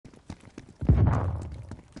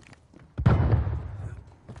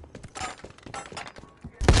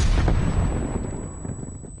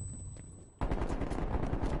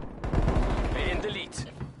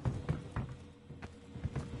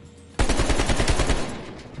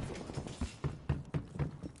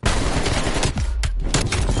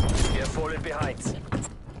still behind.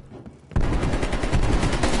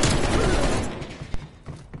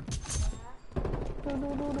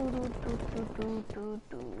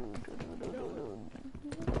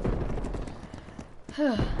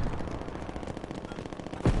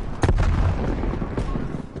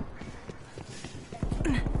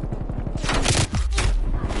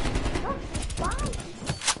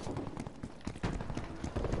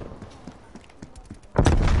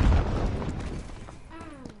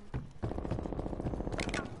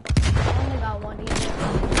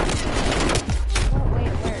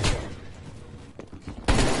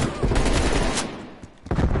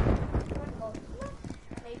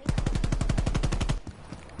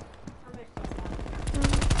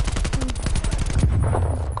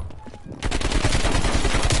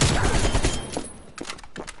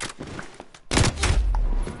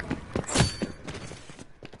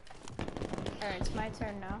 It's my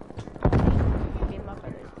turn now. Me and my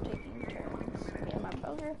brother's taking turns. Me and my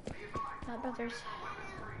brother. My brothers.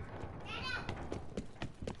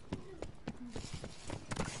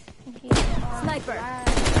 Sniper!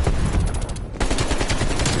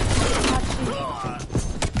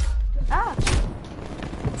 Ah!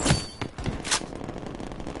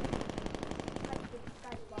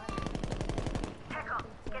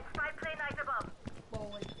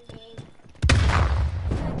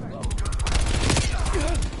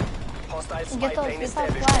 Get those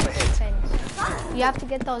flags things. You have to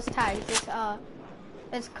get those tags.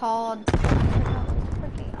 It's called.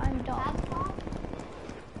 I'm dumb.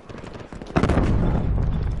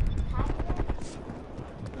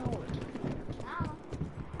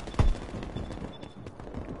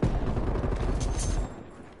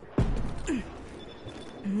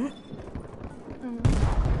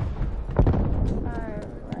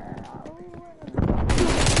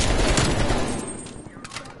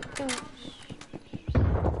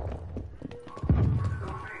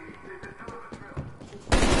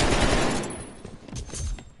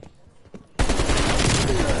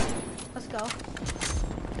 Let's go.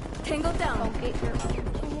 Tangled down. Don't get your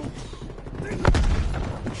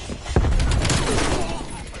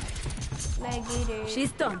leg eater.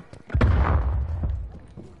 She's done.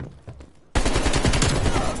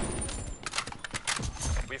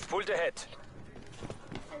 We've pulled ahead.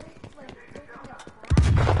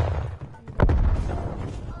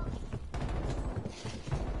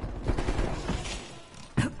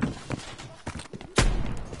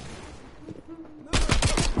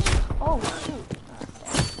 Oh shoot.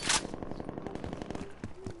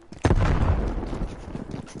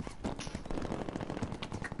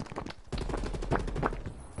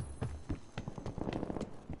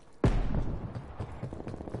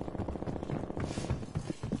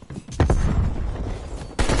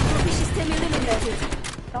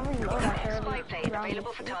 Don't reload that early.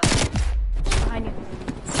 Available for target. Behind you.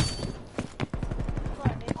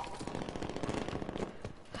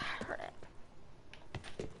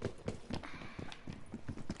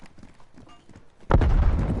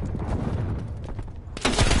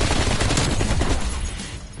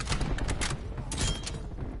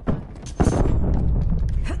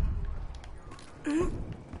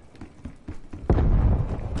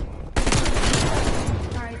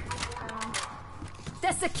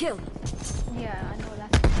 That's a kill. Yeah, I know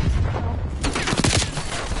that's.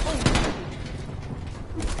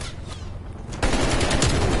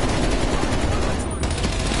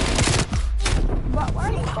 Why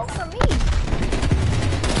are you going for me?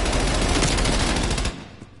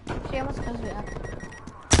 She almost comes back.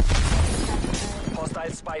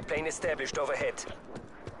 Hostile spy plane established overhead.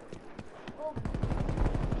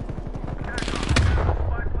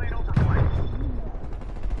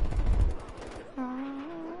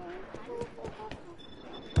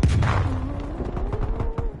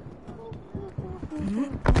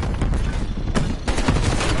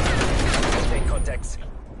 Take contacts.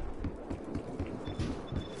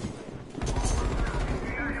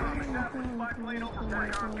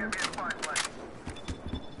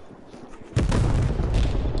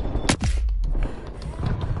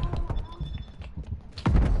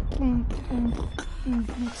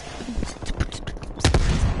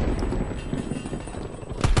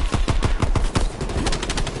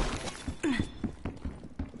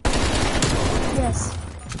 Yes.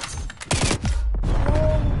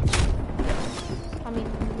 I mean,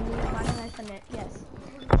 why did I send it? Yes.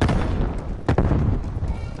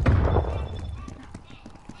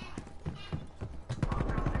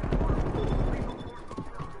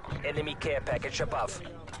 Enemy care package above.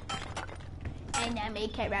 Enemy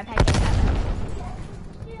care package above.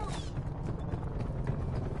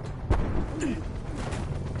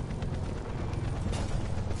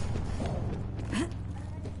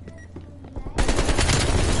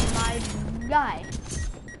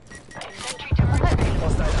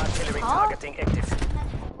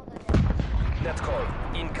 Net call.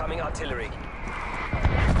 Incoming artillery.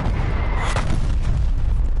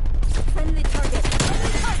 Friendly target.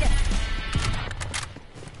 Friendly target.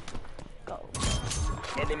 Go.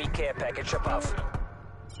 Enemy care package above.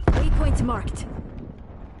 Waypoint marked.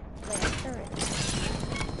 There's turret.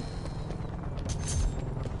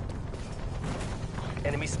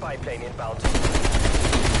 Enemy spy plane inbound.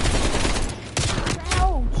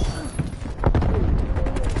 Ouch.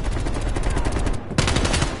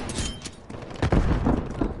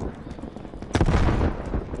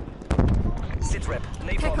 Sitrep.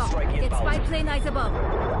 Pick Napalm up. strike Get spy inbound. plane eyes above.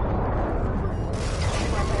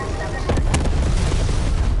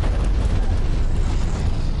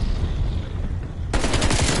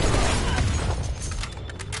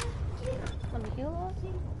 Let me heal us.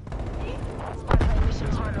 Spy plane mission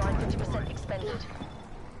timeline 50% expended.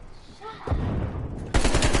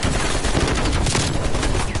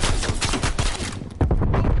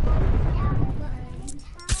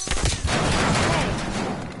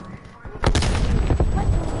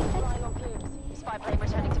 Flying on fumes. Spy plane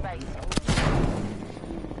returning to base.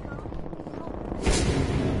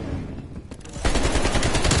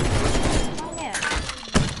 Oh, man.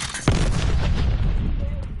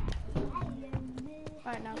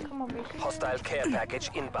 Alright, now come over here. Hostile care package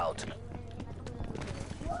inbound.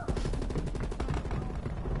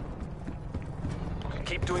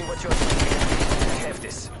 Keep doing what you're doing. We have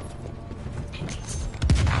this.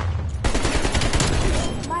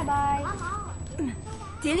 Bye-bye.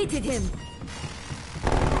 Deleted him.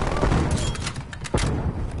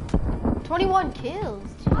 21 kills.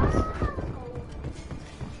 Jeez.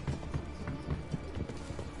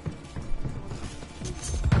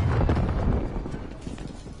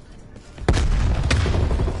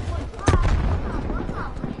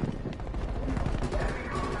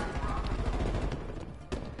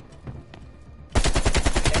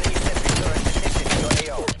 Enemy sentry turret detected in your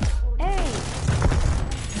AO. Hey.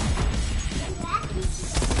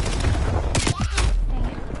 Dang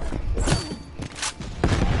it.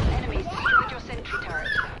 Enemies destroyed your sentry turret.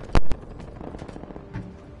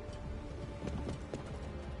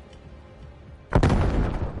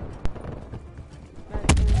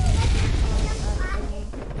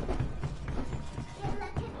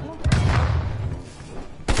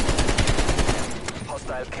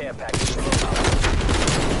 Hostile care package inbound.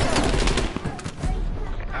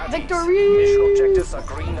 Victory! Mission objectives are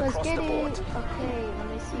green Let's across get the board. it. Okay, let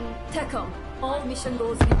me see. TACOM. All mission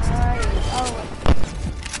goals reached. Alright. Oh.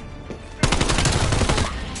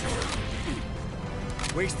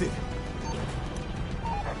 Wasted.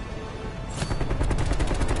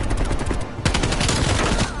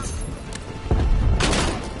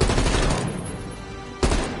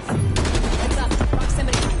 Heads up.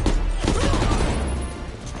 Proximity.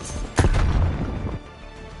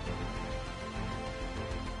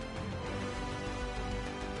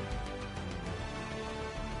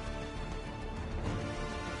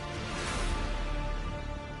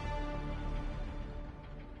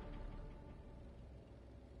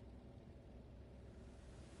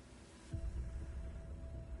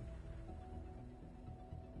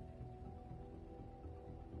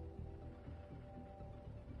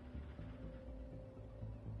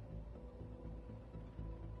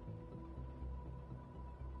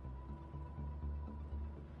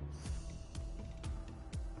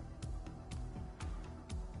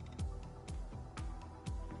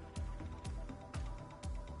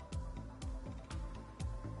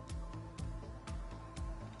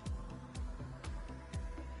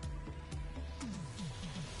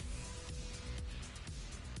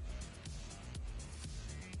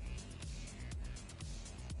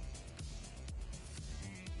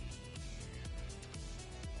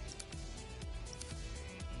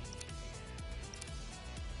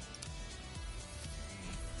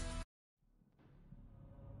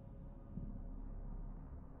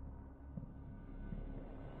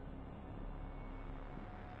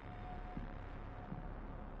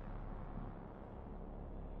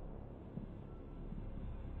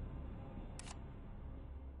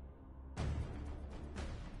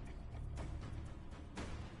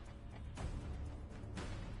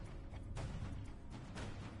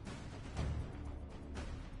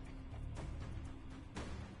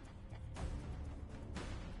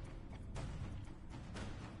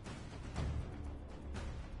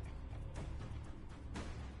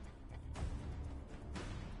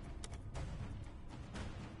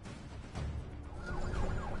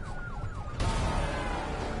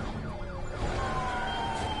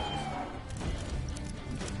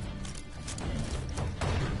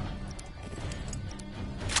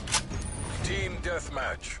 Team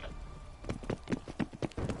deathmatch.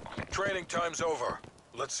 Training time's over.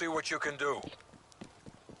 Let's see what you can do.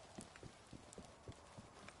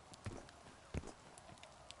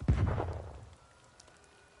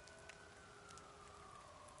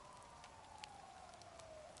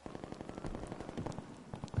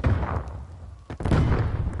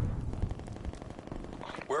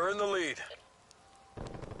 We're in the lead.